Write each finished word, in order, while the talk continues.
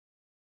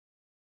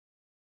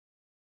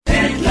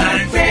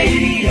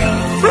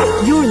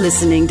You're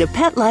listening to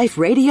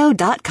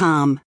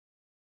PetLifeRadio.com.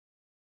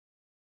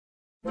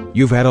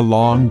 You've had a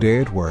long day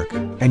at work,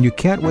 and you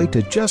can't wait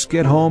to just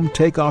get home,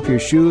 take off your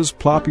shoes,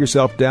 plop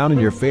yourself down in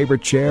your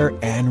favorite chair,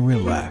 and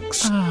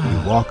relax.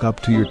 You walk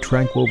up to your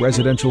tranquil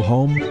residential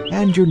home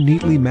and your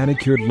neatly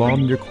manicured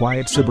lawn in your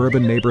quiet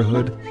suburban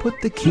neighborhood, put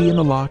the key in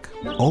the lock,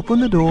 open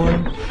the door,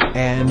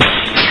 and...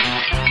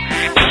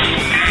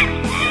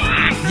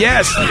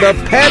 Yes, the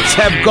pets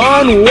have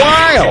gone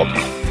wild!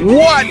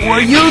 What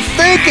were you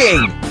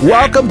thinking?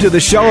 Welcome to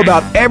the show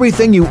about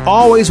everything you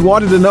always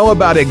wanted to know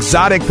about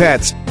exotic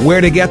pets.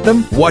 Where to get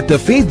them, what to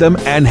feed them,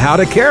 and how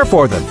to care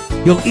for them.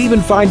 You'll even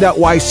find out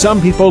why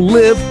some people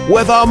live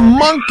with a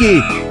monkey.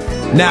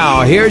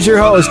 Now, here's your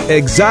host,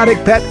 exotic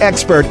pet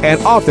expert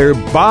and author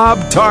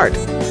Bob Tart.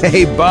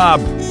 Hey,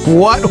 Bob,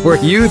 what were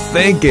you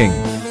thinking?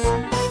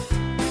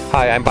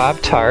 Hi, I'm Bob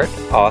Tart,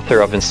 author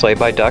of Enslaved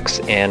by Ducks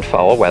and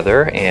Foul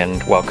Weather,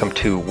 and welcome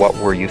to What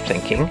Were You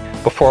Thinking?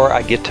 Before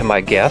I get to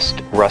my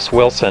guest, Russ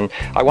Wilson,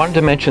 I wanted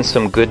to mention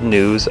some good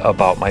news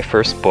about my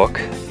first book,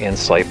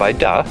 Enslaved by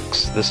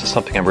Ducks. This is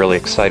something I'm really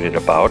excited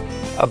about.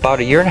 About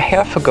a year and a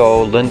half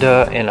ago,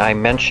 Linda and I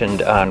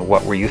mentioned on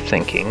What Were You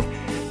Thinking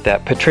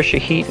that Patricia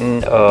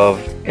Heaton of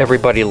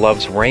Everybody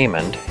Loves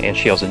Raymond, and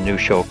she has a new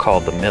show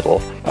called The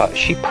Middle,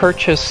 she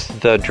purchased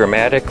the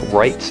dramatic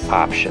rights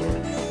option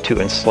to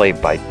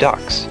Enslaved by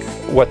Ducks.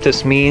 What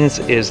this means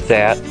is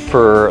that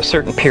for a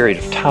certain period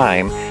of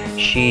time,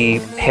 she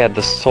had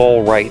the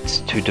sole rights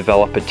to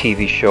develop a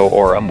TV show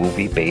or a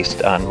movie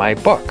based on my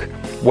book.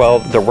 Well,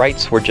 the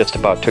rights were just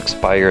about to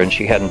expire and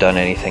she hadn't done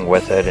anything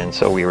with it, and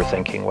so we were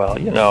thinking, well,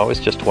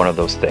 it's just one of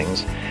those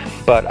things.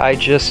 But I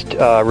just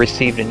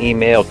received an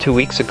email 2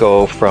 weeks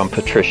ago from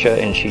Patricia,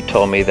 and she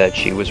told me that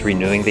she was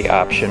renewing the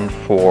option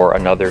for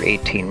another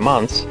 18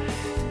 months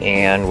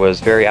and was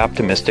very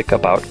optimistic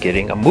about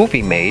getting a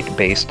movie made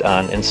based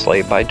on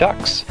Enslaved by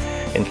Ducks.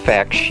 In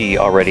fact, she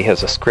already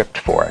has a script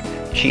for it.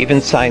 She even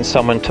signed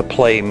someone to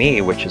play me,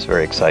 which is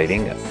very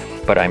exciting,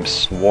 but I'm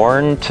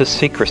sworn to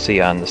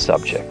secrecy on the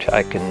subject.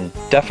 I can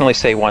definitely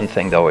say one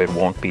thing, though, it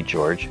won't be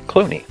George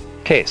Clooney.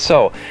 Okay,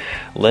 so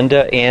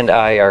Linda and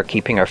I are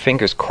keeping our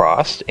fingers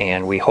crossed,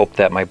 and we hope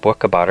that my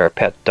book about our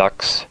pet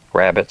ducks,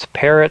 rabbits,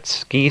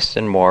 parrots, geese,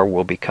 and more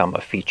will become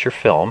a feature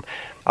film.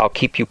 I'll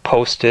keep you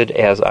posted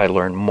as I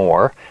learn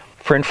more.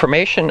 For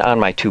information on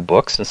my two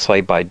books,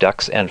 Enslaved by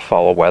Ducks and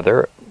Foul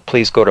Weather,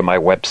 please go to my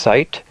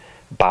website,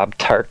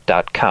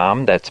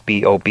 bobtart.com. That's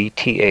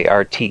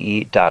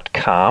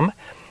BOBTARTE.com.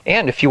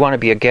 And if you want to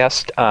be a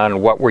guest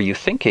on What Were You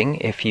Thinking,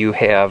 if you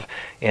have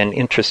an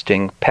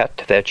interesting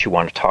pet that you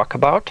want to talk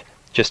about,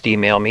 just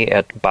email me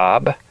at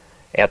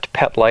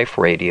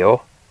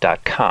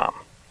bob@petliferadio.com.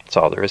 That's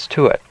all there is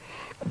to it.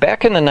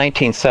 Back in the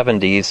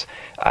 1970s,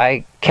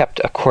 I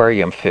kept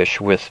aquarium fish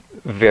with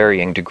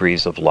varying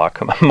degrees of luck,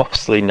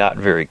 mostly not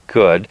very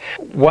good.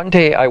 One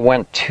day I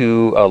went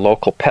to a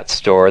local pet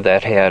store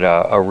that had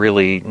a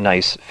really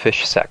nice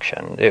fish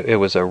section. It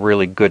was a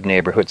really good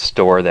neighborhood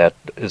store that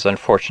is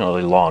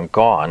unfortunately long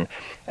gone.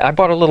 I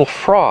bought a little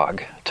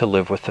frog to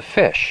live with the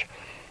fish.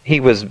 He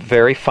was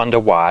very fun to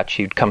watch.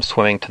 He'd come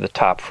swimming to the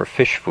top for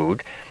fish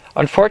food.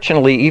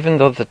 Unfortunately, even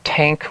though the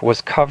tank was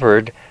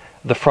covered,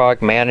 the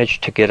frog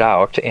managed to get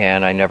out,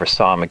 and I never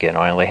saw him again.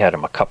 I only had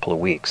him a couple of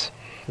weeks.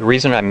 The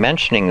reason I'm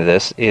mentioning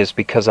this is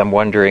because I'm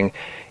wondering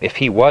if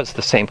he was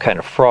the same kind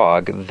of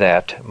frog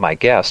that my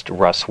guest,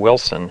 Russ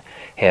Wilson,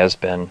 has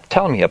been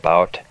telling me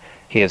about.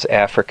 He is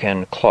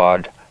African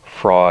clawed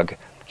frog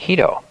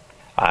Hito.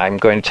 I'm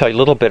going to tell you a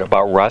little bit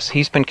about Russ.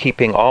 He's been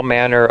keeping all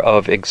manner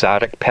of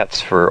exotic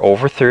pets for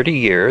over 30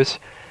 years,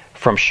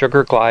 from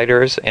sugar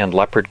gliders and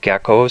leopard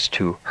geckos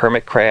to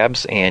hermit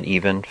crabs and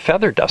even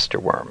feather duster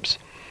worms.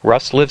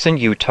 Russ lives in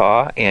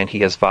Utah, and he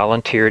has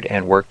volunteered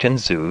and worked in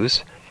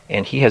zoos,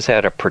 and he has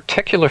had a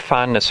particular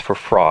fondness for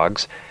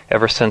frogs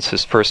ever since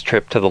his first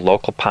trip to the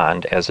local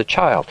pond as a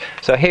child.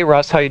 So, hey,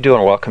 Russ, how you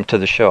doing? Welcome to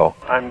the show.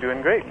 I'm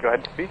doing great.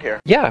 Glad to be here.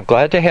 Yeah,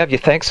 glad to have you.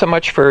 Thanks so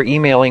much for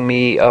emailing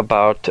me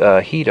about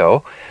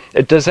Hito.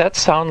 Does that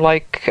sound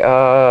like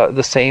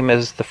the same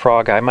as the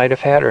frog I might have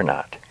had or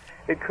not?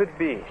 It could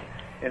be.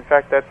 In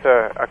fact, that's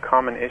a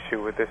common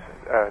issue with this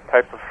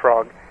type of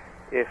frog.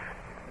 If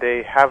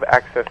they have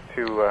access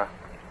to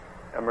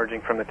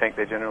emerging from the tank,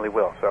 they generally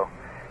will. So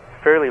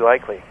it's fairly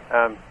likely.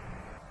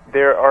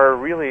 There are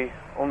really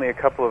only a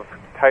couple of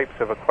types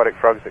of aquatic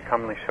frogs that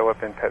commonly show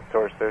up in pet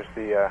stores. There's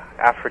the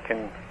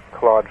African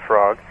clawed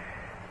frog,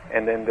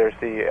 and then there's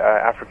the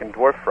African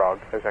dwarf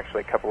frog. There's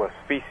actually a couple of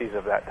species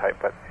of that type,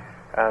 but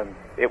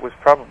it was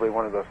probably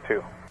one of those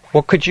two.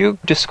 Well, could you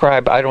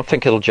describe, I don't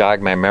think it'll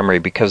jog my memory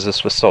because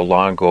this was so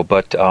long ago,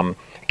 but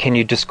can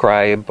you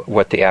describe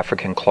what the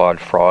African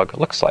clawed frog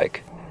looks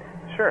like?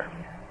 Sure.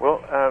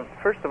 Well,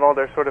 first of all,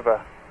 they're sort of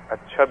a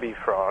chubby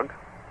frog.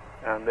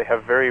 They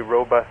have very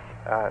robust,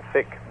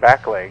 thick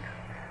back legs.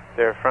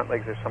 Their front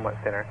legs are somewhat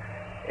thinner,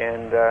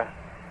 and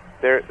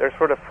they're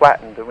sort of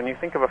flattened. When you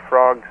think of a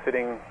frog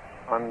sitting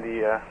on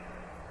the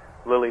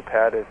lily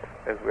pad, as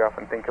we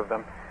often think of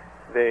them,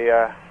 they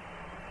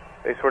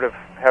sort of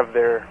have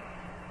their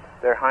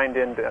their hind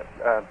end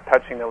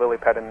touching the lily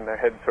pad, and their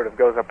head sort of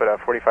goes up at a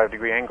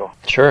 45-degree angle.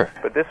 Sure.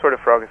 But this sort of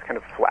frog is kind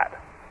of flat,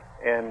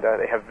 and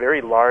they have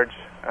very large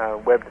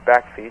webbed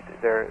back feet.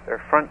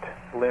 Their front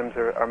limbs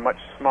are much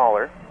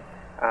smaller,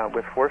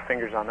 with 4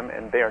 fingers on them,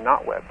 and they are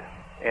not webbed.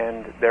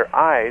 And their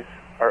eyes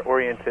are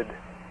oriented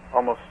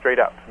almost straight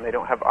up, and they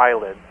don't have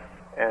eyelids.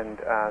 And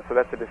so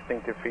that's a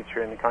distinctive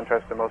feature in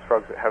contrast to most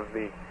frogs that have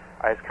the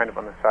eyes kind of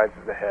on the sides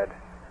of the head.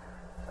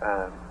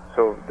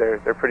 So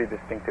they're pretty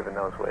distinctive in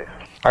those ways.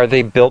 Are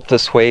they built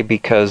this way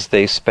because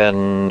they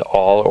spend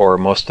all or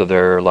most of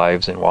their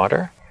lives in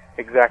water?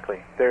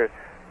 Exactly. They're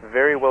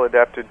very well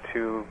adapted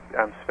to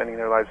spending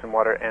their lives in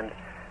water, and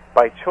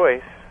by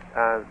choice,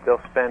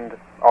 they'll spend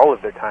all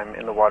of their time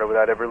in the water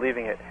without ever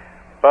leaving it.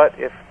 But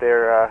if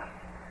the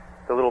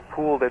little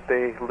pool that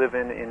they live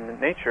in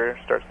nature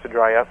starts to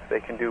dry up, they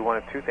can do one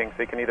of 2 things.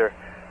 They can either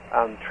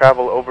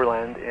travel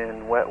overland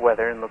in wet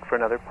weather and look for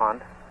another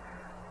pond,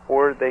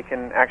 or they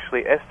can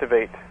actually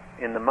estivate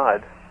in the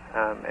mud,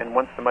 and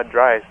once the mud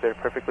dries, they're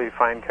perfectly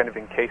fine kind of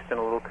encased in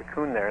a little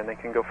cocoon there, and they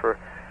can go for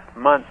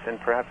months and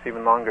perhaps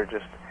even longer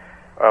just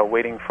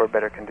waiting for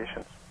better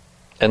conditions.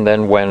 And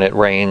then when it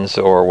rains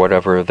or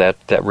whatever,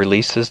 that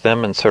releases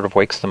them and sort of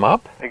wakes them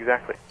up?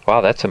 Exactly. Wow,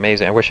 that's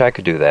amazing. I wish I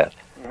could do that.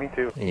 Me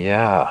too.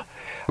 Yeah.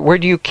 Where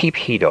do you keep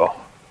Hito?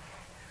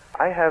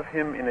 I have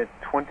him in a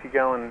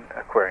 20-gallon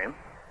aquarium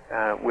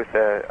with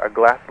a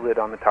glass lid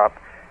on the top,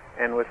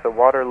 and with the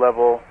water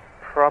level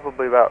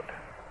probably about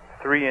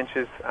 3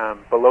 inches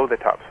below the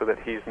top, so that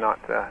he's not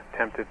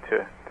tempted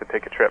to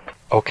take a trip.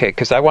 Okay,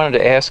 because I wanted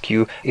to ask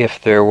you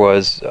if there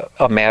was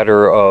a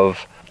matter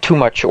of too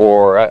much,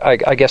 or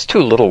I guess too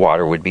little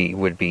water would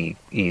be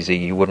easy.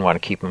 You wouldn't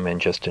want to keep him in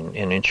just an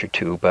inch or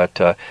 2,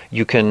 but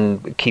you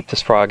can keep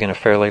this frog in a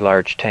fairly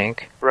large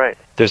tank. Right.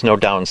 There's no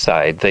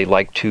downside. They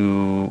like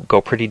to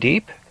go pretty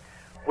deep?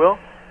 Well,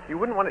 you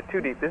wouldn't want it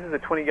too deep. This is a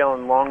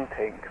 20-gallon long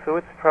tank, so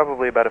it's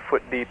probably about 1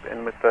 foot deep,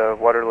 and with the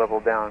water level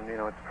down,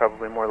 it's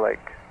probably more like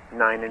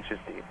 9 inches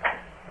deep.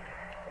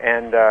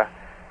 And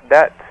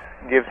that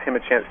gives him a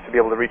chance to be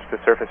able to reach the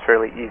surface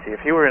fairly easy. If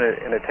he were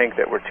in a tank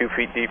that were 2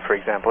 feet deep, for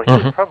example, he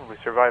would probably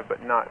survive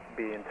but not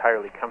be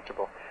entirely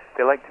comfortable.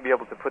 They like to be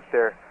able to put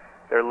their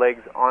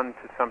legs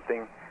onto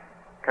something,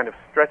 kind of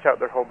stretch out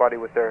their whole body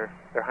with their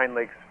hind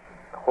legs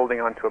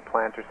holding onto a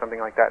plant or something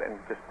like that, and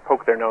just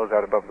poke their nose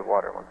out above the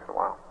water once in a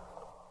while.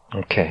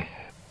 Okay.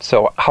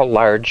 So how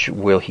large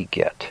will he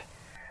get?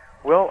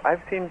 Well,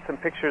 I've seen some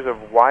pictures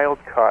of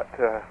wild-caught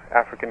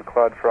African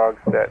clawed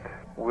frogs that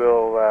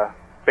will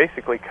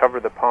basically cover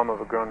the palm of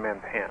a grown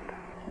man's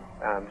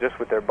hand, just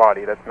with their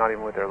body. That's not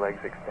even with their legs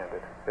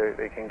extended.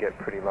 They can get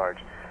pretty large.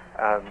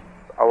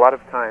 A lot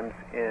of times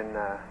in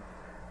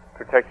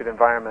protected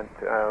environment,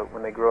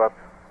 when they grow up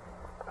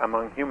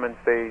among humans,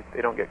 they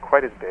don't get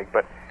quite as big.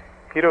 But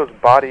Hito's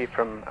body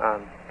from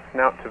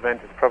snout to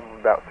vent is probably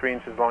about 3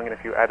 inches long, and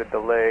if you added the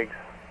legs,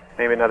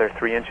 maybe another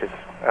 3 inches,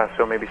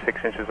 so maybe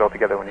 6 inches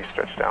altogether when he's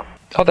stretched out.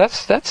 Oh,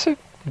 that's a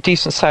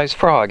decent-sized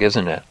frog,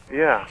 isn't it?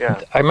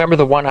 Yeah. I remember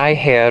the one I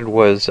had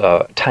was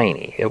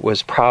tiny. It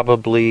was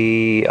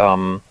probably,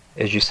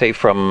 as you say,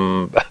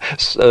 from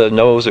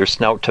nose or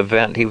snout to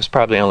vent, he was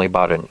probably only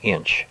about 1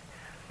 inch.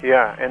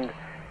 Yeah, and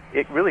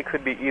it really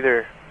could be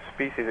either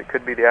species. It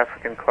could be the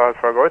African clawed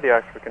frog or the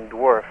African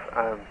dwarf,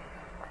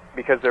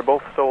 because they're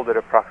both sold at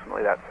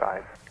approximately that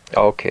size.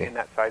 Okay. In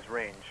that size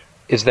range.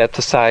 Is that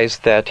the size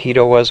that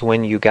Hito was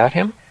when you got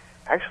him?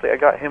 Actually, I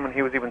got him when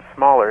he was even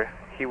smaller.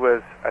 He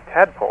was a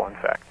tadpole, in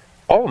fact.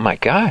 Oh, my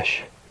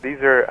gosh. These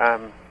are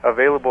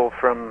available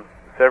from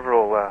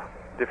several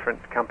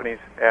different companies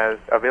as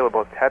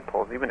available as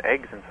tadpoles, even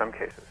eggs in some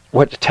cases.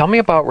 Tell me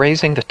about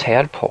raising the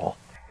tadpole.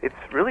 It's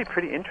really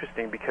pretty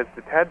interesting because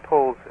the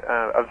tadpoles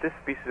of this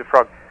species of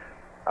frog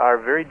are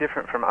very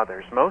different from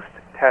others. Most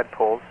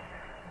tadpoles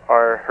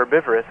are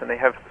herbivorous, and they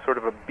have sort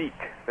of a beak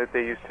that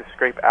they use to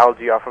scrape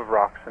algae off of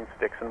rocks and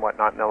sticks and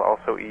whatnot, and they'll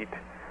also eat,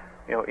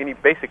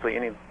 basically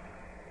any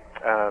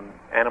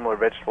animal or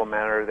vegetable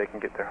matter they can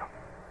get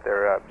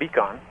their beak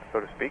on,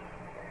 so to speak.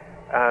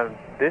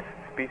 This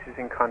species,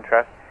 in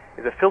contrast,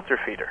 is a filter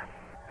feeder.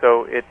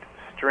 So it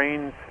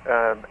strains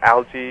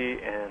algae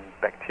and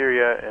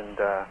bacteria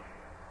and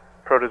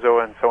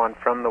protozoa and so on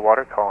from the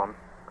water column,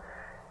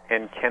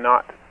 and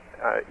cannot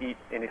eat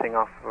anything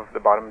off of the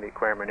bottom of the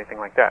aquarium or anything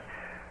like that.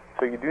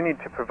 So you do need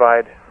to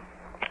provide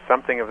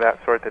something of that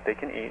sort that they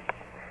can eat,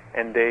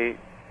 and they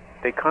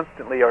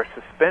constantly are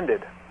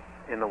suspended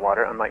in the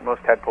water, unlike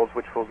most tadpoles,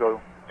 which will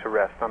go to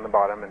rest on the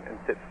bottom and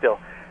sit still.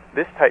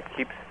 This type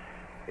keeps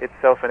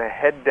itself in a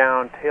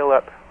head-down,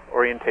 tail-up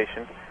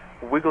orientation,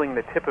 wiggling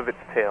the tip of its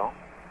tail,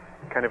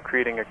 kind of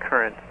creating a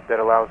current that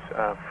allows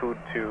food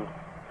to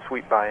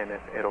sweep by, and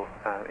it'll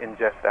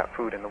ingest that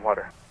food in the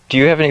water. Do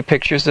you have any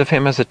pictures of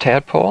him as a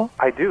tadpole?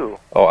 I do.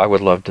 Oh, I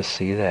would love to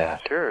see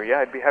that. Sure, yeah,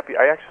 I'd be happy.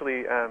 I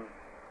actually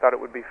thought it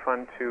would be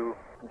fun to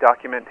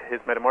document his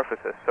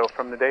metamorphosis. So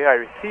from the day I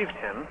received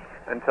him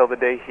until the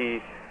day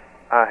he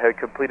had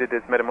completed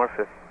his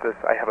metamorphosis,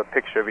 I have a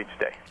picture of each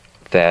day.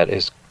 That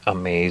is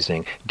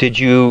Amazing. Did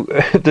you,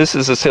 this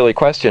is a silly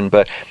question,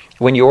 but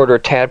when you order a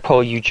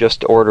tadpole, you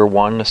just order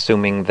one,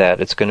 assuming that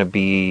it's going to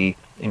be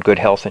in good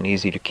health and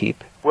easy to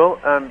keep? Well,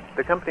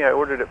 the company I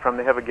ordered it from,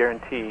 they have a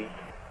guarantee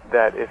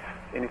that if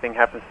anything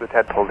happens to the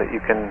tadpole, that you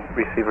can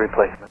receive a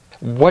replacement.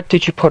 What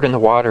did you put in the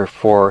water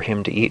for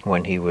him to eat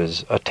when he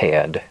was a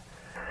tad?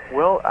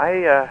 Well,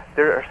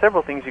 there are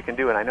several things you can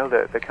do, and I know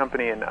that the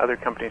company and other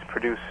companies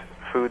produce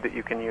food that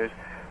you can use.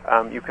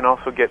 You can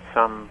also get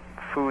some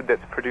food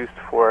that's produced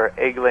for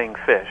egg-laying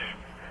fish,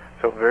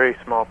 so very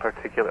small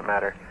particulate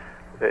matter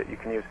that you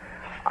can use.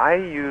 I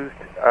used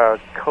a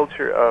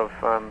culture of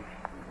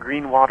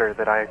green water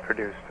that I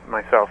produced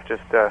myself,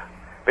 just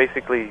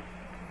basically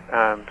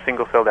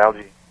single-celled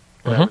algae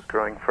that I was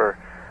growing for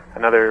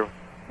another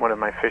one of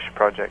my fish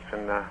projects,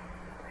 and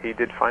he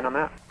did fine on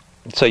that.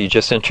 So you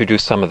just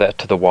introduced some of that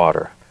to the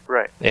water.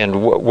 Right.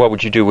 And what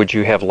would you do? Would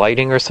you have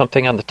lighting or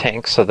something on the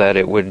tank so that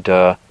it would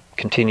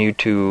continue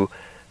to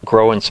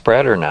grow and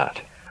spread, or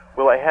not?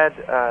 Well, I had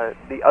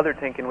the other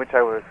tank in which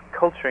I was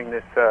culturing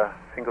this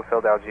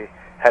single-celled algae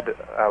had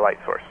a light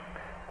source.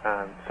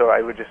 So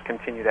I would just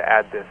continue to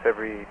add this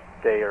every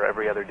day or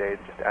every other day,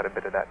 just add a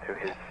bit of that to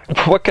his.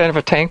 What kind of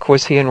a tank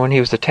was he in when he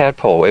was a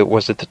tadpole?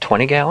 Was it the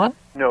 20-gallon?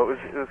 No,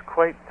 it was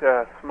quite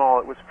small.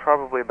 It was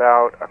probably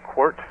about a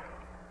quart,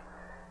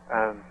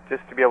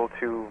 just to be able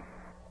to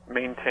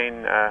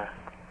maintain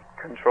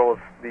control of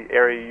the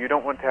area. You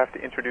don't want to have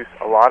to introduce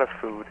a lot of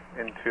food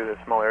into the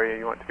small area.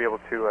 You want to be able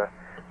to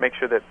make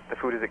sure that the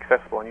food is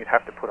accessible, and you'd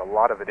have to put a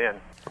lot of it in.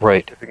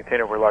 Right. If the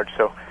container were large.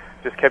 So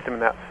just kept him in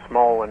that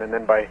small one, and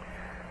then by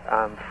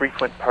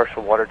frequent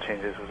partial water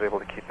changes was able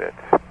to keep it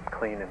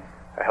clean and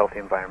a healthy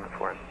environment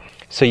for him.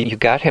 So you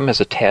got him as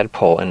a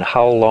tadpole, and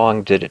how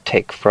long did it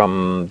take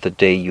from the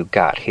day you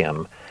got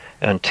him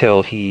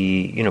until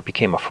he,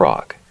 became a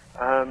frog?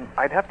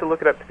 I'd have to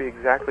look it up to be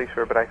exactly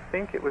sure, but I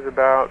think it was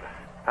about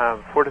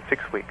 4 to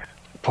 6 weeks.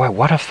 Boy,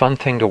 what a fun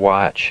thing to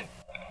watch.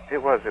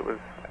 It was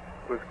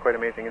quite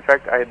amazing. In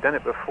fact, I had done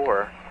it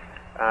before.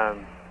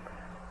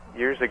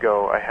 Years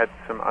ago, I had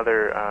some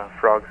other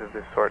frogs of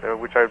this sort,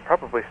 which I would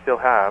probably still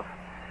have,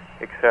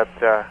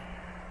 except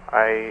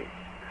I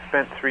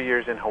spent 3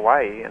 years in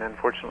Hawaii, and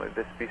unfortunately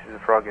this species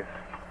of frog is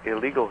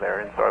illegal there,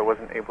 and so I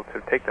wasn't able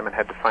to take them and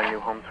had to find new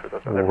homes for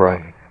those other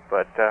frogs.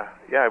 But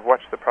yeah, I've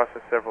watched the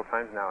process several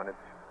times now, and it's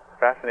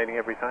fascinating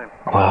every time.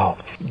 Wow.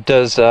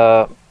 Does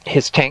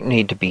his tank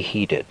need to be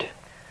heated?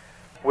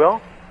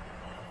 Well,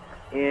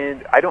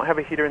 I don't have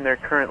a heater in there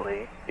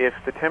currently. If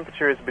the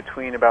temperature is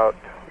between about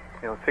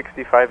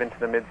 65 into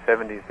the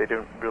mid-70s, they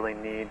don't really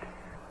need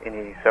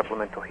any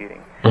supplemental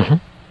heating.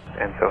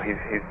 And so he's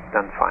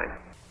done fine.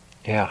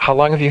 Yeah. How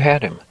long have you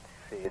had him?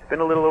 It's been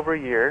a little over a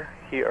year.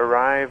 He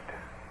arrived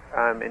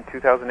in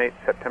 2008,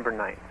 September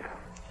 9th.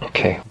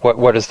 Okay.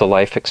 What is the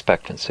life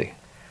expectancy?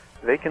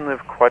 They can live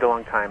quite a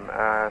long time.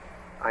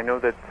 I know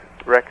that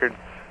records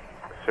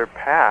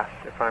surpass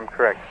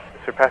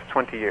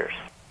 20 years.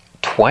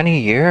 20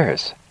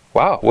 years?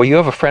 Wow. Well, you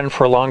have a friend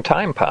for a long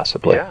time,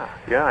 possibly.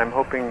 Yeah. I'm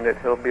hoping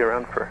that he'll be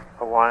around for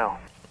a while.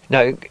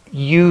 Now,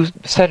 you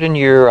said in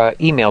your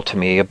email to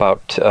me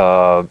about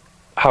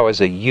how, as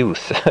a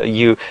youth,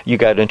 you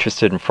got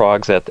interested in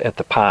frogs at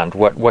the pond.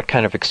 What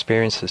kind of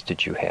experiences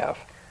did you have?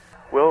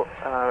 Well,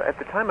 at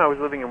the time I was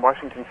living in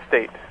Washington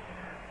State,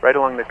 right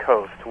along the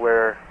coast,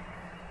 where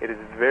it is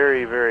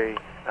very, very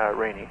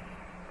rainy.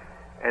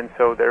 And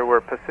so there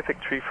were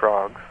Pacific tree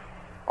frogs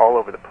all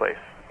over the place,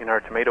 in our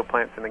tomato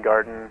plants in the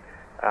garden,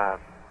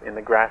 in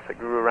the grass that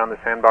grew around the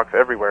sandbox,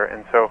 everywhere.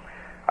 And so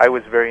I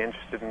was very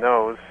interested in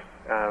those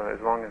for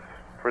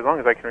as long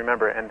as I can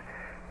remember. And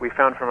we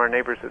found from our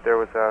neighbors that there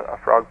was a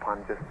frog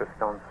pond just a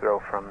stone's throw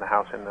from the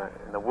house in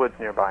the woods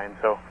nearby. And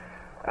so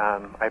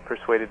I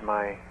persuaded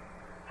my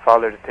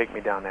father to take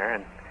me down there,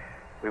 and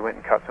we went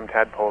and caught some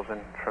tadpoles,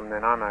 and from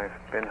then on I've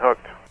been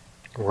hooked.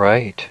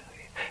 Right.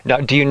 Now,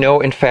 do you know,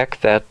 in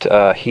fact,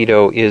 that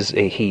Hito is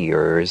a he,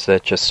 or is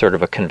that just sort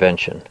of a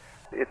convention?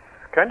 It's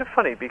kind of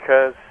funny,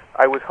 because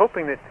I was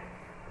hoping that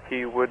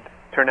he would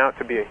turn out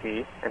to be a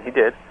he, and he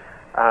did.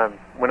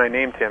 When I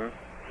named him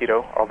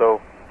Hito, although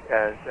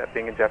that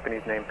being a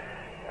Japanese name,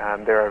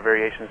 there are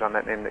variations on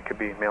that name that could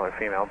be male or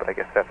female, but I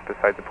guess that's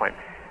beside the point.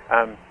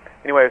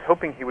 Anyway, I was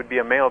hoping he would be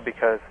a male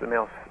because the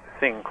males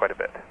sing quite a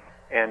bit.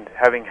 And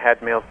having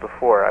had males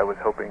before, I was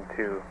hoping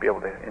to be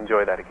able to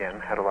enjoy that again.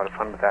 Had a lot of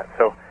fun with that.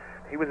 So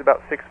he was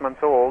about 6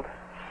 months old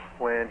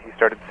when he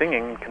started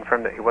singing and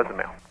confirmed that he was a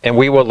male. And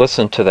we will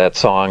listen to that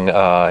song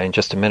in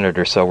just a minute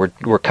or so.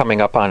 We're coming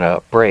up on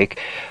a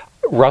break.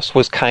 Russ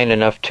was kind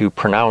enough to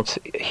pronounce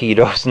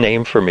Hito's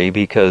name for me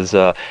because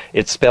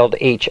it's spelled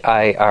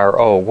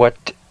H-I-R-O.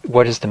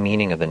 What is the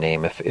meaning of the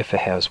name, if it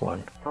has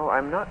one? Oh,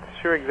 I'm not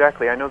sure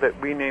exactly. I know that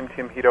we named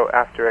him Hito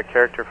after a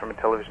character from a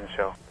television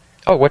show.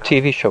 Oh, what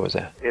TV show was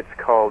that? It's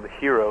called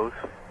Heroes,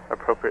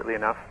 appropriately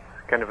enough.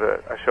 It's kind of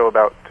a show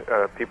about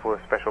people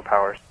with special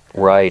powers.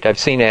 Right. I've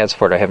seen ads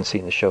for it. I haven't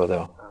seen the show,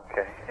 though.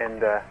 Okay.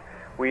 And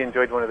we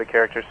enjoyed one of the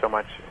characters so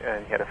much,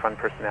 and he had a fun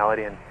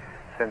personality, and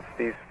since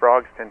these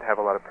frogs tend to have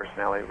a lot of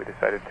personality, we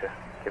decided to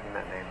give him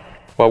that name.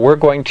 Well, we're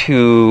going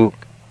to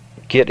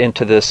get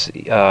into this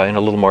in a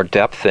little more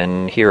depth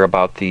and hear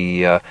about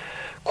the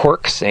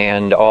quirks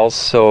and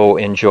also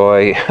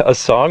enjoy a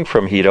song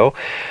from Hito.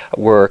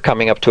 We're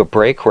coming up to a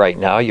break right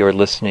now. You're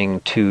listening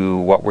to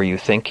What Were You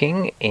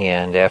Thinking?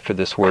 And after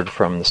this word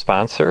from the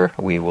sponsor,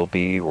 we will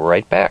be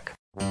right back.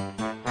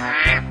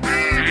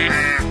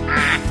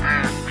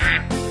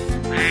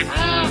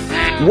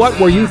 What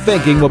Were You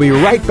Thinking? We'll be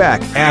right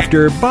back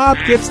after Bob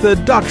gets the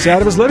ducks out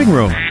of his living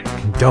room.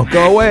 Don't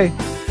go away.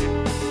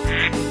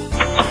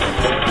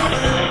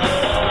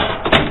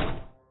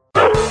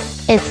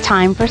 It's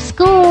time for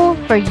school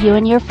for you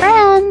and your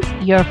friends,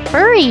 your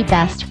furry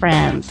best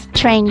friends.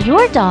 Train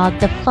your dog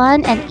the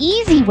fun and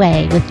easy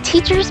way with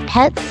Teacher's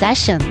Pet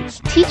Sessions.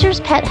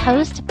 Teacher's Pet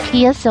host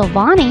Pia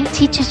Silvani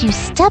teaches you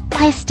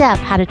step-by-step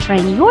how to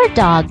train your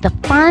dog the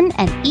fun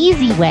and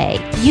easy way.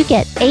 You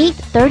get 8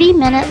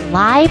 30-minute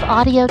live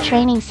audio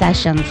training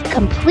sessions,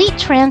 complete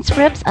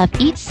transcripts of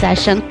each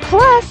session,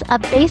 plus a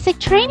basic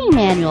training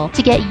manual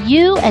to get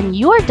you and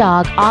your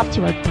dog off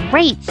to a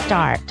great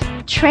start.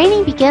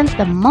 Training begins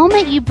the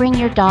moment you bring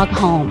your dog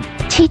home.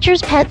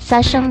 Teacher's Pet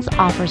Sessions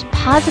offers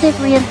positive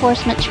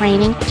reinforcement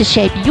training to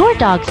shape your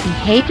dog's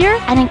behavior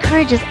and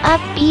encourages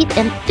upbeat,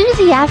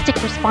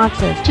 enthusiastic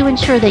responses to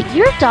ensure that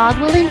your dog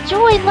will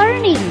enjoy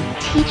learning.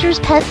 Teacher's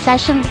Pet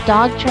Sessions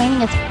dog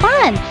training is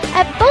fun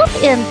at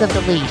both ends of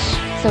the leash.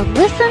 So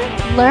listen,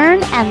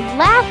 learn, and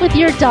laugh with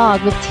your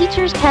dog with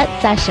Teacher's Pet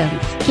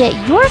Sessions. Get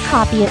your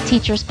copy of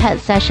Teacher's Pet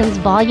Sessions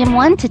Volume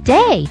 1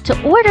 today. To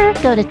order,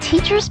 go to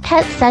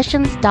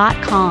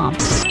teacherspetsessions.com.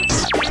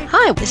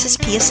 Hi, this is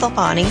Pia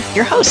Silvani,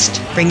 your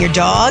host. Bring your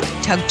dog,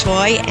 tug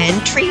toy,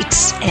 and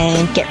treats,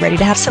 and get ready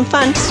to have some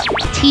fun.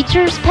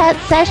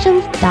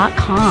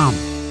 teacherspetsessions.com.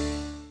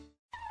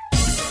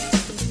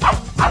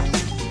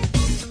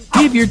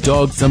 Give your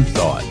dog some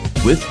thought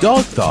with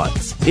Dog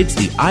Thoughts. It's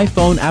the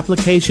iPhone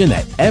application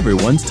that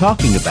everyone's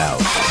talking about.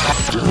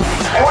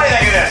 Hey, what do you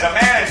think of this? A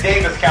man in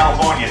Davis,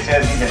 California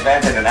says he's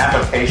invented an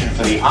application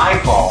for the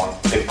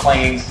iPhone that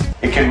claims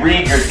it can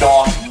read your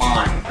dog's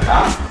mind.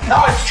 Huh?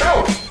 No, it's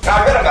true.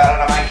 I read about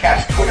it on my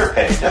cat's Twitter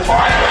page. That's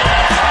why I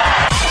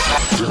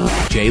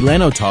Jay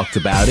Leno talked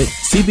about it,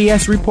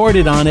 CBS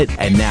reported on it,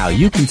 and now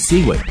you can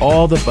see what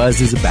all the buzz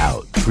is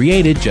about.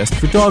 Created just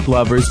for dog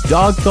lovers,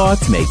 Dog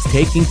Thoughts makes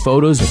taking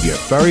photos of your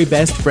furry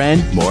best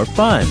friend more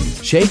fun.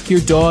 Shake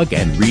your dog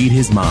and read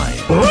his mind.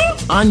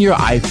 On your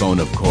iPhone,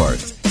 of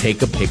course.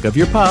 Take a pic of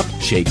your pup,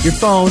 shake your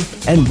phone,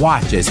 and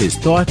watch as his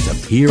thoughts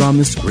appear on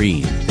the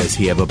screen. Does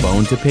he have a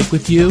bone to pick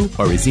with you,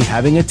 or is he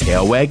having a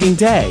tail-wagging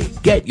day?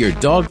 Get your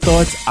Dog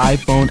Thoughts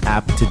iPhone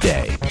app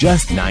today.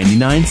 Just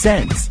 99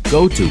 cents.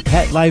 Go to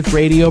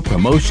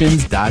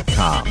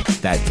PetLifeRadioPromotions.com.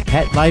 That's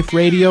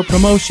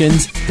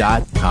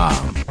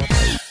PetLifeRadioPromotions.com.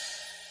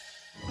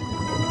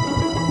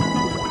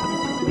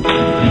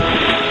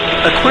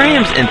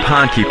 Aquariums and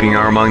pond keeping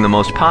are among the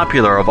most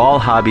popular of all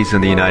hobbies in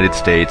the United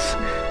States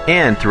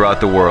and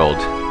throughout the world.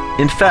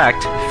 In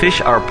fact,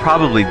 fish are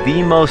probably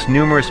the most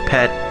numerous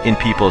pet in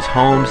people's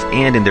homes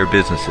and in their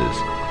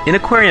businesses. In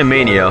Aquarium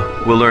Mania,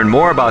 we'll learn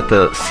more about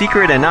the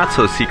secret and not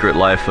so secret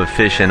life of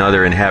fish and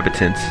other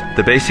inhabitants,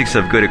 the basics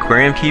of good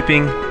aquarium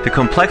keeping, the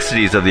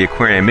complexities of the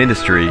aquarium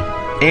industry,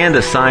 and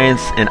the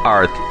science and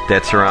art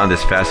that surround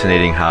this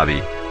fascinating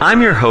hobby.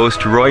 I'm your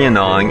host, Roy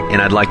Anong,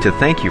 and I'd like to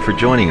thank you for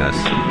joining us.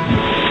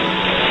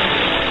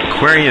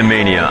 Aquarium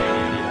Mania.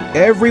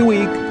 Every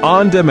week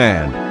on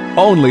demand.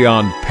 Only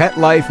on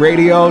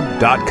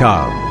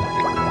PetLifeRadio.com.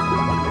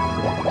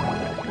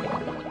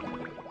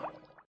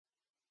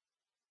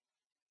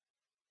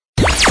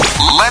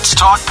 Let's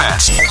talk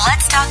pets.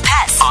 Let's talk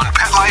pets On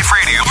Pet Life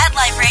Radio. Pet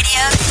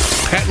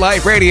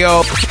Life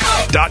Radio.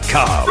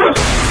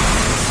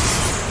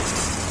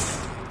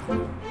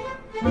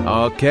 PetLifeRadio.com.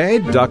 Okay,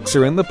 ducks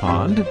are in the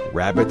pond,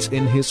 rabbits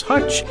in his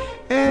hutch,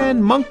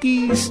 and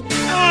monkeys...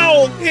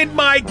 Ow! In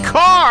my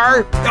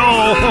car!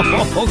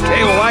 Oh,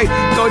 okay, well, I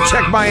go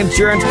check my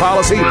insurance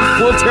policy.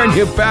 We'll turn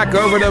you back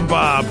over to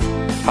Bob.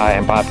 Hi,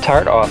 I'm Bob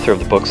Tart, author of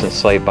the books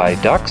Enslaved by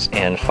Ducks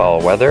and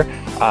Foul Weather.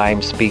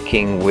 I'm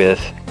speaking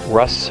with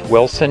Russ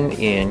Wilson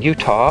in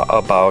Utah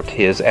about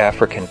his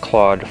African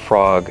clawed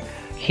frog,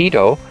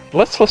 Hito.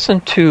 Let's listen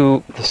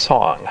to the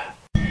song.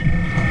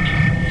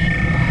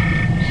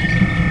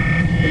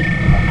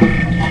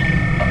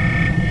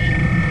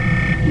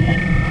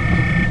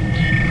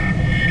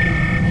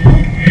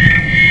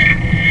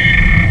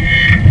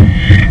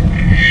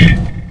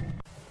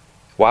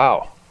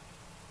 Wow.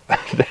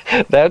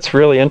 That's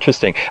really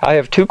interesting. I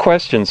have two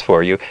questions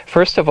for you.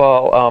 First of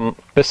all,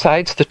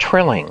 besides the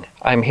trilling,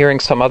 I'm hearing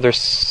some other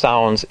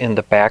sounds in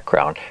the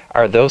background.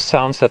 Are those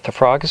sounds that the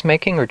frog is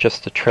making or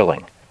just the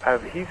trilling?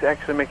 He's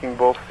actually making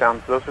both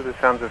sounds. Those are the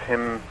sounds of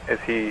him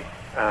as he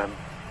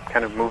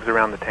kind of moves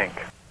around the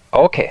tank.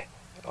 Okay.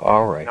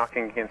 All right.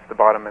 Knocking against the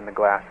bottom and the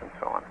glass and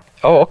so on.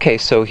 Oh, okay.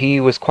 So he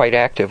was quite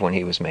active when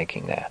he was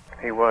making that.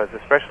 He was,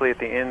 especially at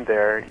the end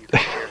there. You can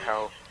hear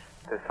how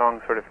the song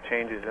sort of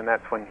changes, and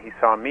that's when he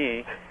saw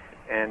me,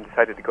 and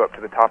decided to go up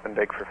to the top and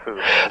beg for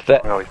food.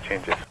 That always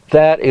changes.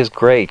 That is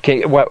great.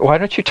 Why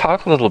don't you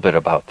talk a little bit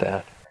about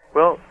that?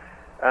 Well,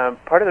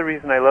 part of the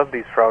reason I love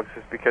these frogs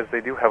is because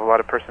they do have a lot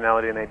of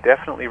personality, and they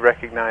definitely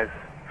recognize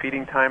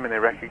feeding time, and they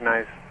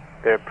recognize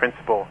their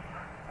principal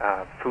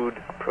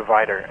food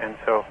provider. And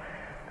so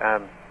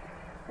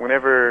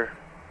whenever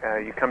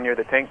you come near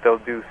the tank, they'll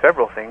do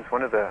several things.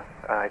 One of the,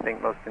 I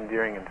think, most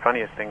endearing and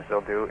funniest things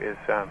they'll do is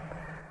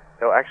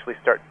they'll actually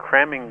start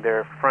cramming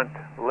their front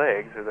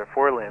legs or their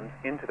forelimbs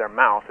into their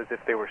mouth as if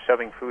they were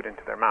shoving food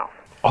into their mouth.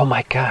 Oh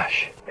my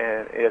gosh.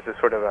 And as a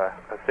sort of a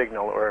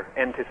signal or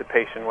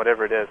anticipation,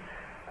 whatever it is,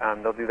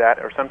 they'll do that.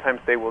 Or sometimes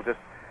they will just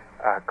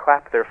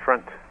clap their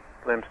front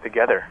limbs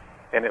together,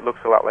 and it looks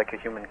a lot like a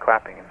human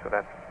clapping, and so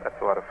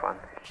that's a lot of fun.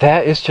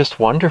 That is just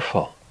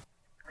wonderful.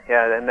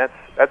 Yeah, and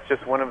that's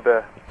just one of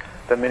the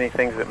many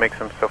things that makes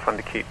them so fun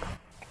to keep.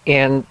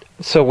 And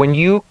so when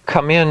you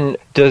come in,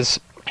 does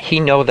he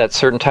know that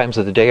certain times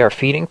of the day are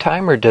feeding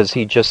time, or does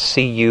he just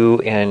see you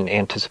and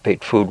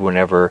anticipate food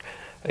whenever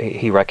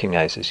he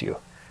recognizes you?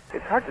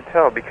 It's hard to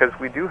tell because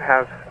we do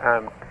have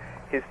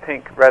his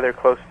tank rather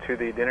close to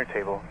the dinner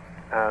table,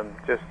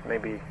 just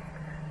maybe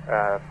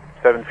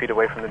 7 feet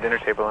away from the dinner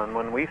table. And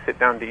when we sit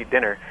down to eat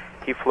dinner,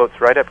 he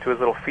floats right up to his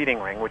little feeding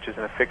ring, which is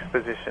in a fixed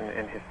position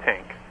in his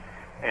tank,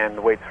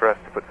 and waits for us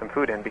to put some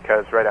food in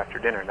because right after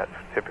dinner, that's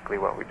typically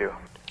what we do.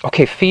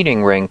 Okay,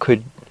 feeding ring.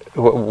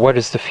 What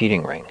is the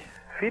feeding ring?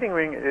 Feeding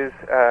ring is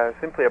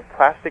simply a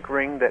plastic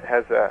ring that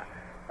has a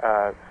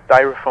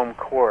styrofoam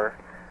core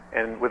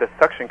and with a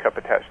suction cup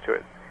attached to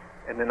it,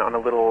 and then on a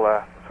little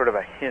sort of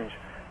a hinge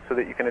so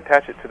that you can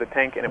attach it to the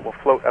tank and it will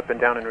float up and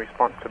down in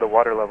response to the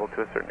water level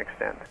to a certain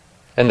extent.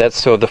 And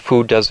that's so the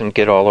food doesn't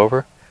get all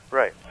over?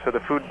 Right. So the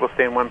food will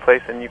stay in one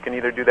place, and you can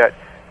either do that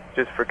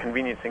just for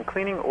convenience in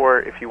cleaning, or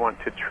if you want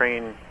to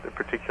train the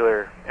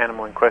particular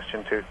animal in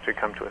question to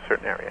come to a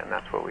certain area, and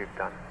that's what we've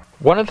done.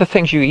 One of the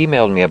things you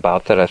emailed me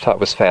about that I thought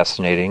was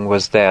fascinating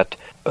was that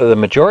the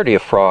majority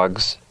of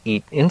frogs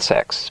eat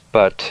insects,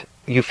 but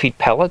you feed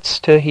pellets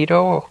to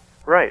Hito?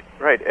 Right.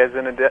 As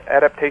an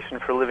adaptation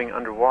for living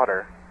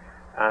underwater,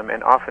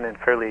 and often in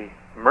fairly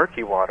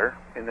murky water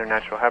in their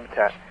natural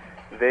habitat,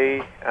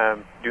 they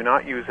do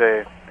not use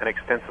an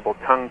extensible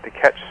tongue to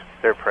catch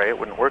their prey. It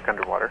wouldn't work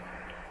underwater.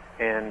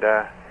 And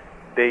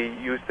they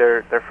use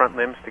their front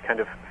limbs to kind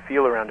of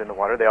feel around in the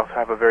water. They also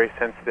have a very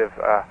sensitive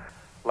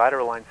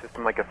lateral line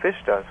system like a fish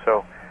does,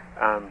 so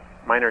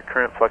minor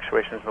current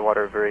fluctuations in the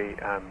water are very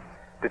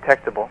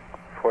detectable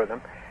for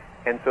them.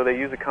 And so they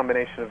use a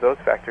combination of those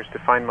factors to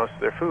find most of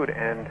their food,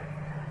 and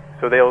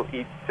so they'll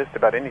eat just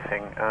about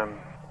anything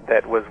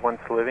that was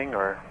once living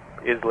or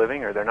is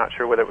living, or they're not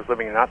sure whether it was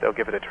living or not. They'll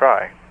give it a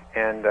try,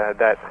 and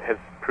that has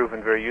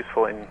proven very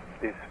useful in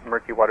these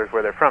murky waters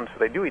where they're from. So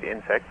they do eat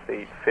insects,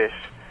 they eat fish,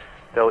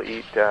 they'll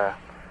eat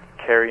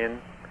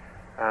carrion,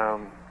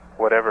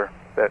 whatever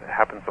that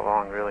happens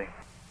along, really.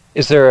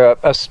 Is there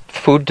a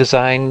food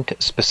designed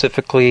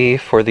specifically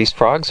for these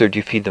frogs, or do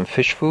you feed them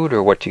fish food,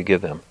 or what do you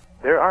give them?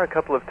 There are a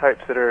couple of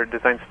types that are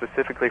designed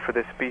specifically for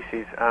this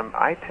species.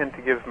 I tend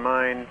to give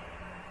mine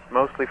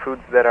mostly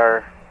foods that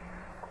are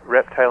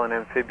reptile and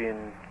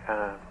amphibian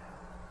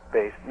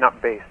based,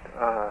 not based,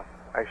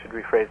 I should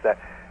rephrase that.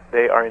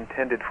 They are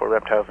intended for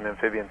reptiles and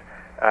amphibians,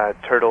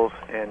 turtles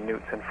and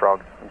newts and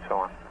frogs and so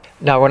on.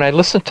 Now, when I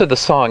listen to the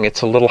song,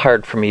 it's a little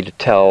hard for me to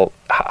tell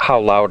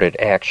how loud it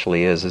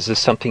actually is. Is this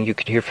something you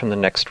could hear from the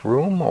next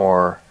room,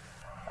 or?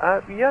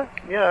 Yeah,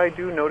 I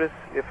do notice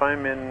if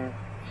I'm in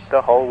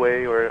the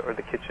hallway or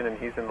the kitchen and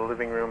he's in the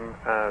living room,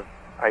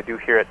 I do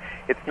hear it.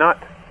 It's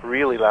not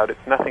really loud.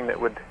 It's nothing that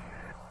would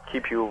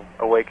keep you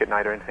awake at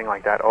night or anything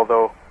like that,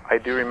 although I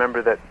do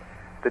remember that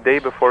the day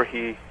before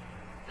he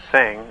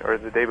sang, or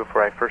the day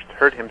before I first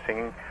heard him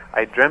singing,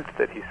 I dreamt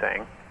that he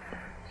sang.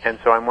 And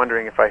so I'm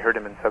wondering if I heard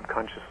him and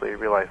subconsciously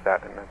realized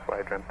that, and that's why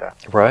I dreamt that.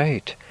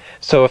 Right.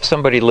 So if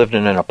somebody lived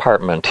in an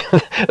apartment,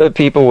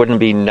 people wouldn't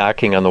be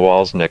knocking on the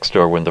walls next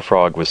door when the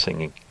frog was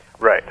singing.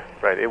 Right.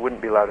 It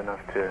wouldn't be loud enough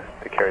to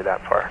carry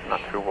that far,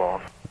 not through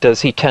walls.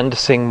 Does he tend to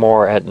sing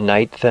more at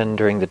night than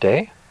during the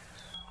day?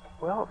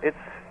 Well, it's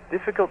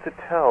difficult to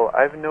tell.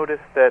 I've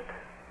noticed that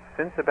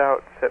since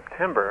about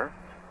September,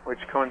 which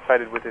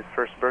coincided with his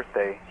first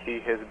birthday, he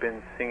has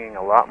been singing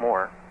a lot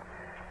more.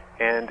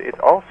 And it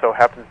also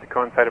happens to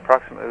coincide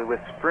approximately with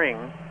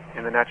spring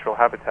in the natural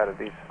habitat of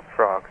these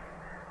frogs,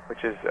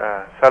 which is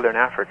southern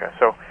Africa.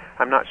 So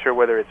I'm not sure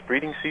whether it's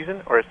breeding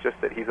season or it's just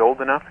that he's old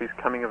enough, he's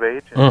coming of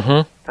age, and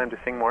it's time to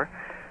sing more.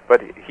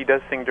 But he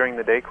does sing during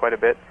the day quite a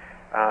bit.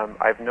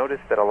 I've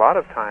noticed that a lot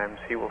of times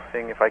he will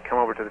sing if I come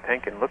over to the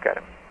tank and look at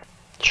him.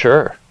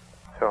 Sure.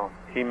 So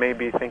he may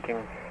be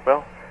thinking,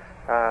 well,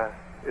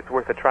 it's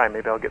worth a try.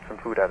 Maybe I'll get some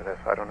food out of this.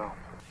 I don't know.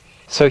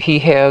 So he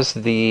has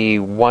the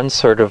one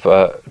sort of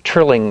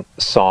trilling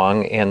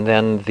song, and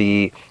then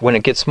when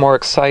it gets more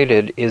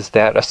excited, is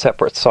that a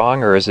separate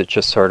song, or is it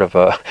just sort of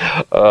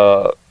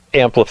a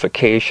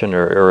amplification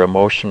or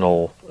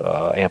emotional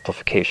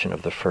amplification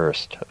of the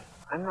first?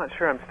 I'm not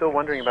sure. I'm still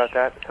wondering about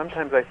that.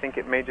 Sometimes I think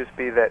it may just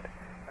be that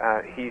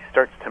he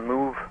starts to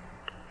move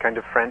kind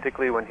of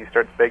frantically when he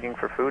starts begging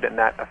for food, and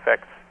that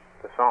affects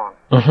the song,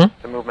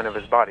 the movement of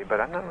his body,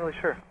 but I'm not really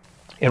sure.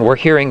 And we're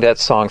hearing that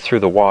song through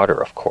the water,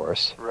 of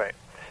course. Right.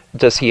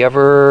 Does he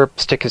ever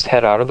stick his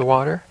head out of the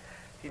water?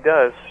 He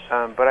does,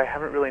 but I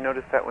haven't really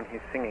noticed that when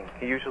he's singing.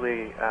 He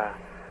usually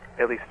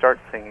at least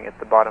starts singing at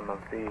the bottom of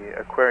the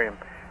aquarium.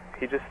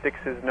 He just sticks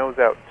his nose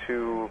out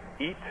to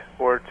eat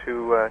or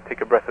to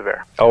take a breath of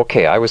air.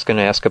 Okay, I was going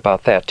to ask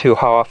about that too.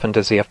 How often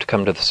does he have to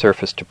come to the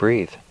surface to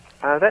breathe?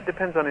 That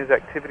depends on his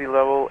activity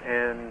level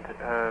and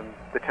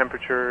the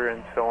temperature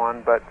and so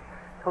on, but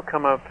he'll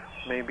come up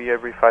maybe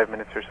every 5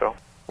 minutes or so.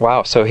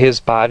 Wow, so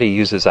his body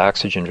uses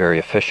oxygen very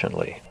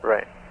efficiently.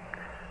 Right.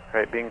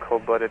 Being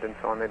cold-blooded and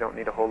so on, they don't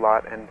need a whole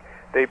lot, and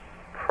they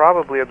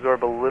probably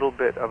absorb a little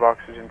bit of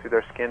oxygen through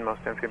their skin. Most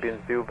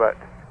amphibians do, but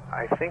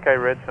I think I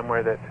read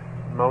somewhere that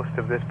most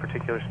of this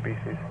particular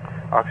species,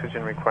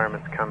 oxygen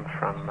requirements come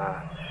from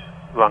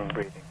lung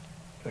breathing.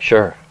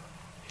 Sure.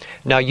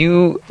 Now,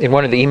 you, in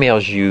one of the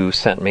emails you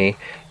sent me,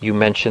 you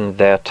mentioned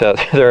that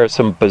there are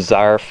some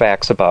bizarre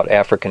facts about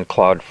African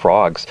clawed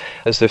frogs.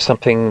 Is there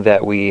something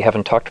that we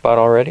haven't talked about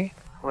already?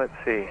 Let's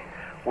see.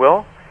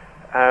 Well,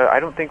 I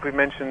don't think we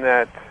mentioned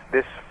that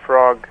this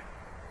frog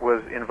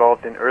was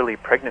involved in early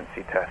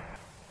pregnancy tests.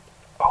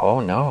 Oh,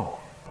 no.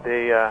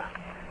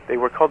 They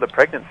were called the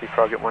pregnancy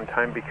frog at one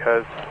time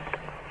because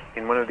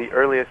in one of the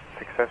earliest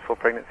successful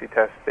pregnancy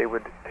tests, they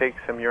would take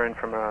some urine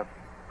from a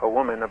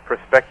woman, a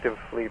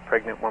prospectively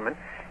pregnant woman,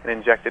 and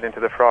inject it into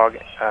the frog,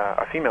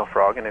 a female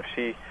frog, and if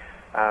she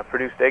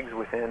produced eggs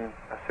within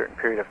a certain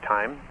period of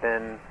time,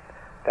 then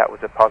that was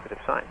a positive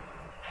sign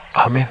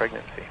of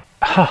pregnancy.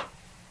 Huh.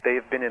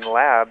 They've been in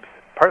labs,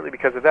 partly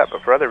because of that,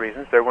 but for other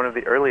reasons. They're one of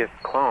the earliest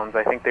clones.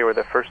 I think they were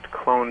the first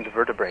cloned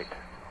vertebrate,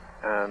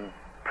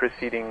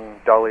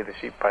 preceding Dolly the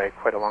sheep by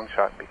quite a long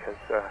shot, because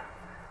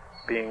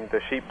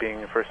the sheep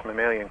being the first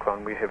mammalian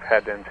clone, we have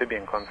had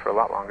amphibian clones for a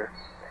lot longer.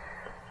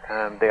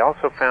 They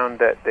also found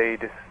that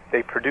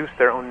they produce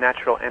their own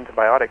natural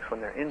antibiotics when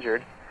they're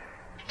injured,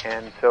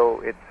 and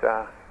so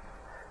it's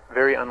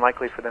very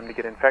unlikely for them to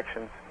get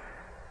infections.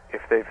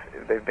 If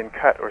they've been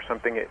cut or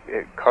something,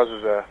 it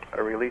causes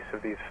a release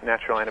of these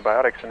natural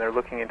antibiotics, and they're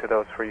looking into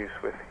those for use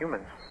with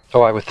humans.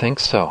 Oh, I would think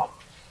so.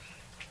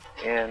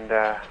 And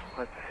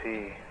let's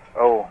see.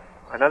 Oh,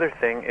 another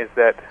thing is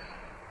that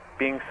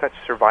being such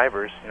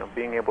survivors,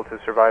 being able to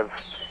survive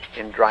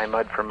in dry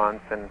mud for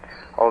months and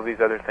all of these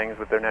other things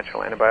with their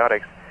natural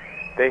antibiotics,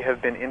 they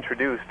have been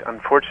introduced,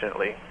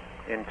 unfortunately,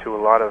 into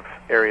a lot of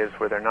areas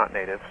where they're not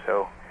native.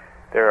 So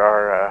there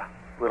are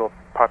little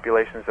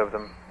populations of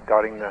them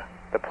dotting the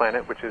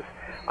planet, which is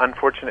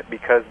unfortunate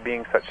because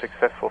being such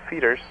successful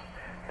feeders,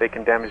 they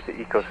can damage the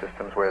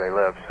ecosystems where they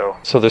live.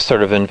 So they're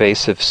sort of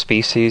invasive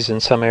species in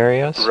some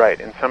areas? Right.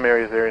 In some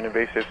areas they're an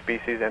invasive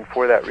species, and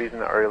for that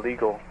reason are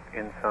illegal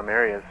in some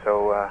areas.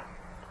 So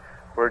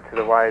word to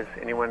the wise,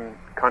 anyone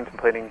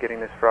contemplating getting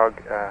this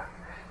frog,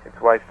 it's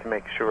wise to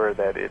make sure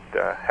that it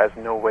has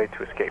no way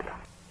to escape.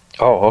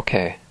 Oh,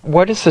 okay.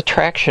 What is the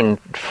attraction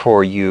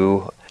for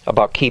you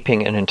about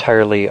keeping an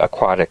entirely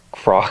aquatic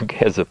frog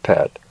as a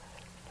pet?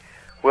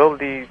 Well,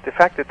 the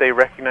fact that they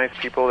recognize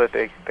people, that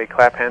they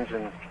clap hands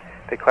and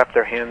they clap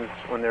their hands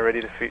when they're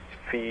ready to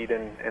feed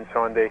and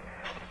so on.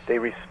 They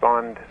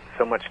respond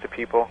so much to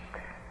people.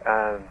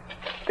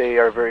 They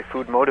are very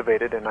food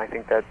motivated, and I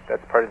think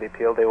that's part of the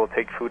appeal. They will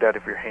take food out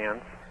of your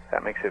hands.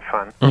 That makes it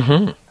fun.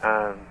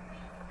 Mm-hmm.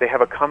 They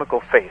have a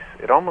comical face.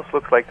 It almost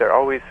looks like they're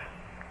always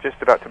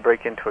just about to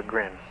break into a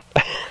grin,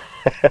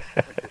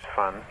 which is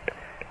fun.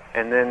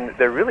 And then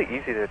they're really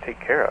easy to take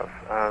care of.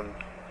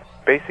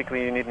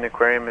 Basically, you need an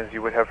aquarium as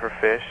you would have for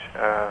fish.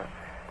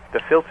 The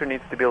filter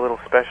needs to be a little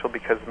special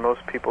because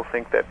most people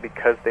think that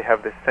because they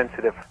have this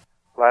sensitive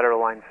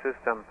lateral line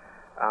system,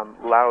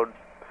 loud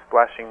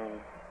splashing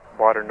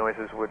water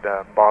noises would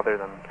bother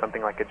them,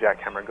 something like a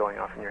jackhammer going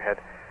off in your head.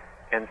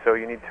 And so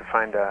you need to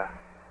find a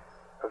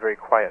very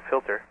quiet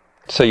filter.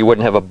 So you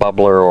wouldn't have a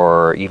bubbler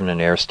or even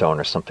an air stone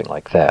or something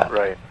like that.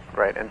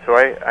 Right. And so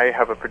I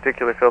have a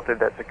particular filter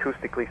that's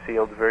acoustically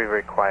sealed, very,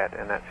 very quiet,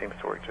 and that seems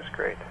to work just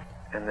great.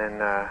 And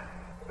then,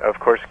 of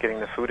course,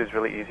 getting the food is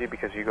really easy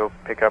because you go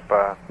pick up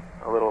a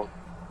little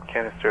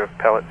canister of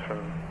pellets from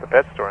the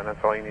pet store, and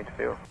that's all you need to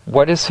do.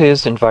 What is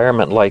his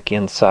environment like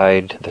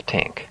inside the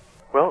tank?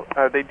 Well,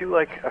 they do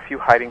like a few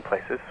hiding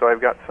places, so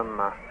I've got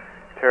some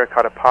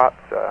terracotta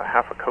pots,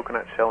 half a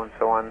coconut shell, and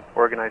so on,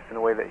 organized in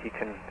a way that he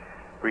can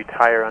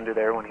retire under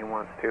there when he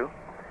wants to.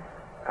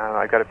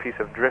 I've got a piece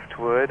of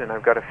driftwood, and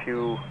I've got a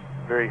few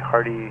very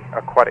hardy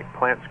aquatic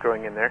plants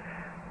growing in there.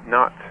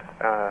 Not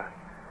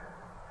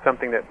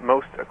something that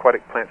most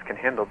aquatic plants can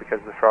handle because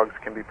the frogs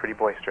can be pretty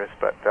boisterous,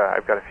 but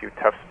I've got a few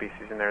tough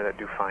species in there that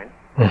do fine.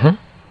 Mm-hmm.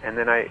 And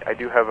then I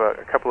do have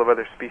a couple of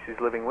other species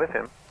living with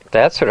him.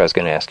 That's what I was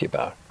going to ask you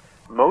about.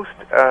 Most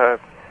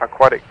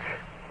aquatic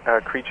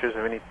creatures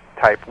of any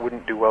type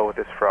wouldn't do well with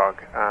this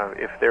frog.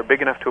 If they're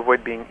big enough to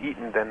avoid being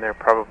eaten, then they're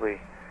probably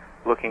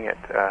looking at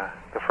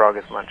the frog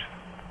as lunch.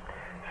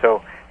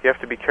 So you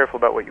have to be careful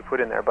about what you put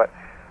in there. But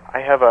I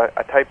have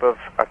a type of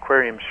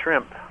aquarium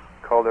shrimp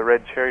called a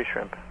red cherry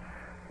shrimp,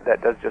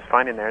 that does just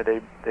fine in there.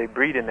 They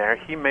breed in there.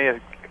 He may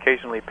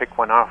occasionally pick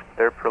one off.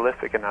 They're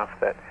prolific enough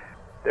that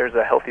there's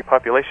a healthy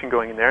population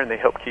going in there, and they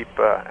help keep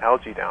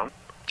algae down.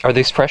 Are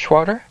these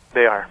freshwater?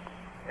 They are,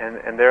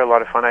 and they're a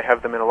lot of fun. I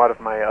have them in a lot of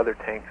my other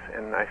tanks,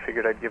 and I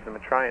figured I'd give them a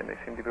try, and they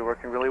seem to be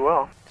working really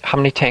well. How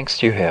many tanks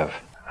do you have?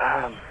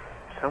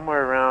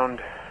 Somewhere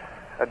around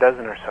a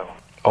dozen or so.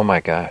 Oh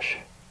my gosh.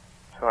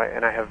 So I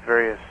have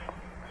various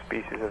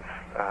species of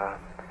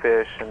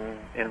fish and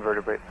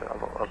invertebrates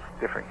of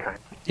different kinds.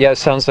 Yeah, it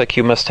sounds like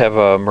you must have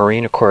a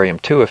marine aquarium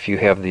too if you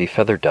have the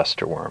feather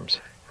duster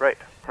worms. Right.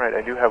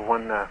 I do have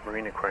one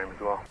marine aquarium as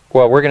well.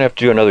 Well, we're going to have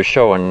to do another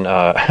show and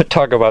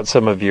talk about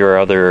some of your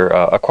other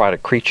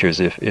aquatic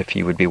creatures if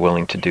you would be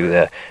willing to do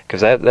that,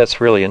 because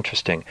that's really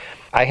interesting.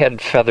 I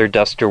had feather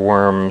duster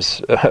worms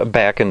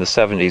back in the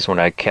 70s when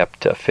I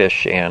kept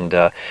fish,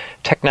 and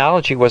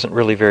technology wasn't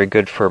really very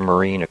good for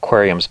marine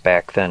aquariums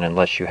back then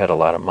unless you had a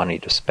lot of money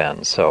to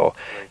spend. So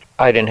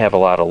I didn't have a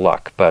lot of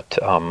luck, but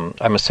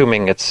I'm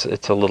assuming it's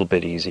a little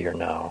bit easier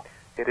now.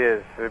 It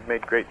is. They've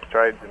made great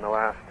strides in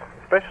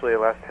especially the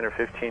last 10 or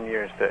 15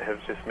 years that have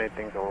just made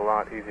things a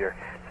lot easier.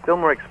 Still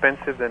more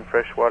expensive than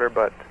freshwater,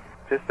 but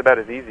just about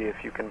as easy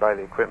if you can buy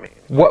the equipment.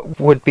 What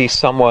would be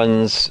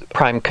someone's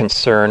prime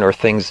concern or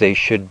things they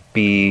should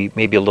be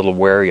maybe a little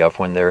wary of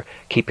when they're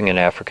keeping an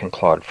African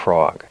clawed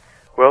frog?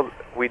 Well,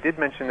 we did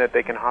mention that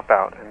they can hop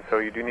out, and so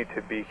you do need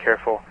to be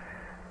careful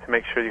to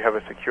make sure you have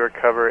a secure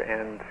cover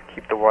and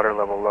keep the water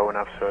level low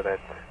enough so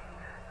that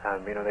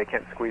they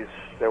can't squeeze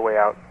their way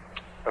out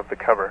of the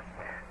cover.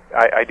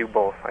 I do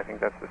both. I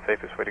think that's the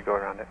safest way to go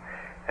around it.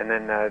 And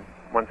then,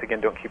 once again,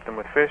 don't keep them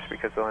with fish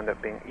because they'll end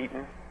up being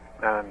eaten.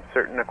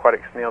 Certain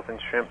aquatic snails and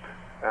shrimp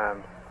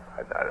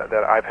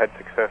that I've had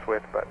success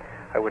with, but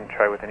I wouldn't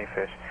try with any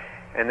fish.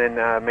 And then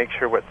make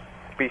sure what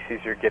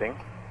species you're getting.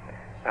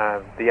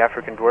 The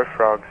African dwarf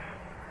frogs,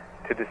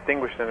 to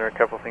distinguish them, there are a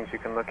couple things you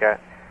can look at.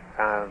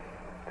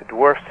 The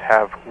dwarfs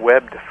have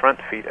webbed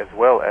front feet as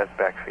well as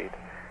back feet,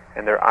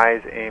 and their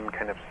eyes aim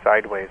kind of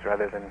sideways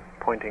rather than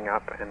pointing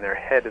up, and their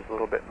head is a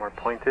little bit more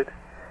pointed,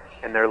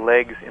 and their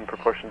legs in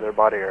proportion to their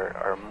body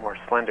are more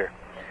slender.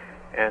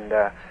 And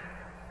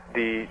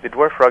the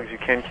dwarf frogs you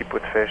can keep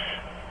with fish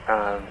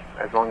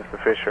as long as the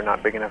fish are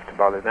not big enough to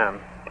bother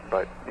them,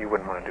 but you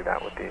wouldn't want to do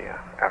that with the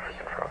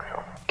African frog.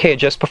 So. Okay,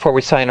 just before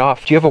we sign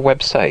off, do you have a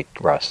website,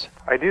 Russ?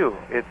 I do.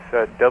 It's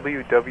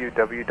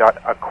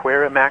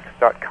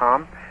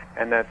www.aquarimax.com,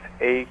 and that's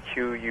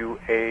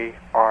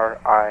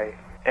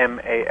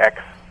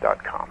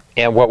AQUARIMAX.com.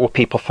 And what will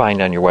people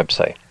find on your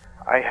website?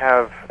 I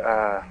have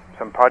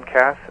some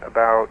podcasts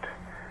about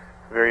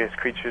various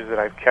creatures that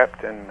I've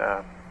kept and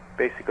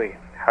basically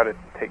how to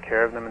take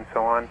care of them and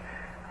so on.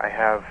 I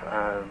have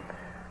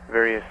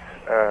various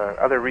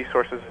other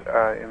resources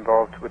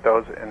involved with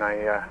those, and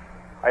I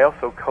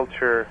also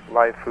culture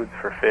live foods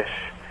for fish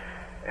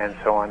and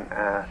so on.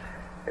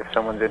 If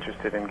someone's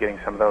interested in getting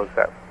some of those,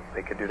 that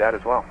they could do that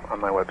as well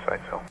on my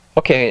website. So.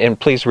 Okay, and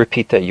please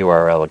repeat that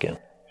URL again.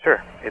 Sure.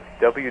 It's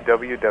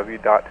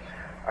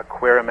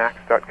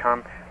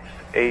www.aquarimax.com,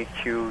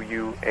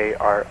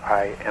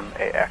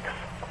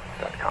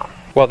 AQUARIMAX.com.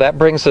 Well, that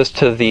brings us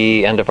to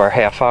the end of our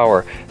half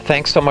hour.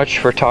 Thanks so much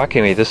for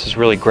talking to me. This is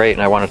really great,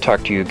 and I want to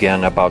talk to you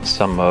again about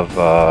some of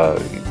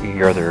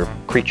your other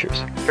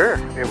creatures. Sure.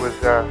 It was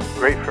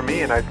great for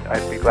me, and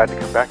I'd be glad to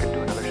come back and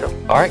do another show.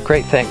 All right,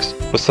 great. Thanks.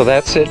 Well, so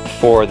that's it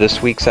for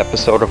this week's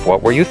episode of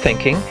What Were You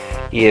Thinking?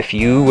 If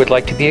you would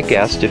like to be a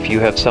guest, if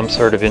you have some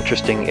sort of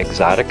interesting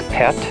exotic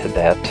pet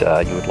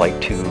that you would like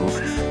to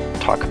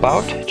talk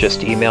about,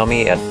 just email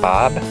me at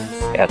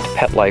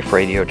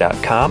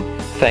bob@petliferadio.com.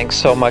 Thanks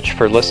so much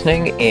for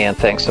listening, and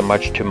thanks so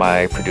much to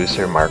my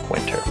producer, Mark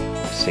Winter.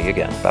 See you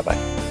again. Bye-bye.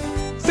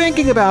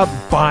 Thinking about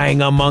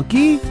buying a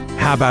monkey?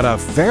 How about a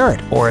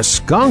ferret or a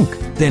skunk?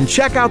 Then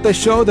check out the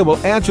show that will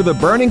answer the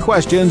burning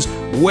questions: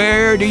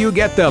 where do you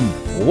get them?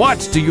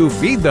 What do you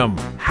feed them?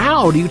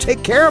 How do you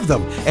take care of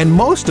them? And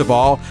most of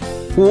all,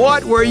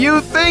 what were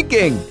you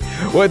thinking?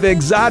 With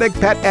exotic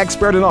pet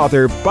expert and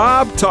author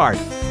Bob Tart,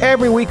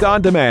 every week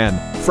on demand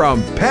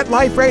from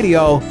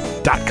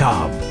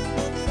PetLifeRadio.com.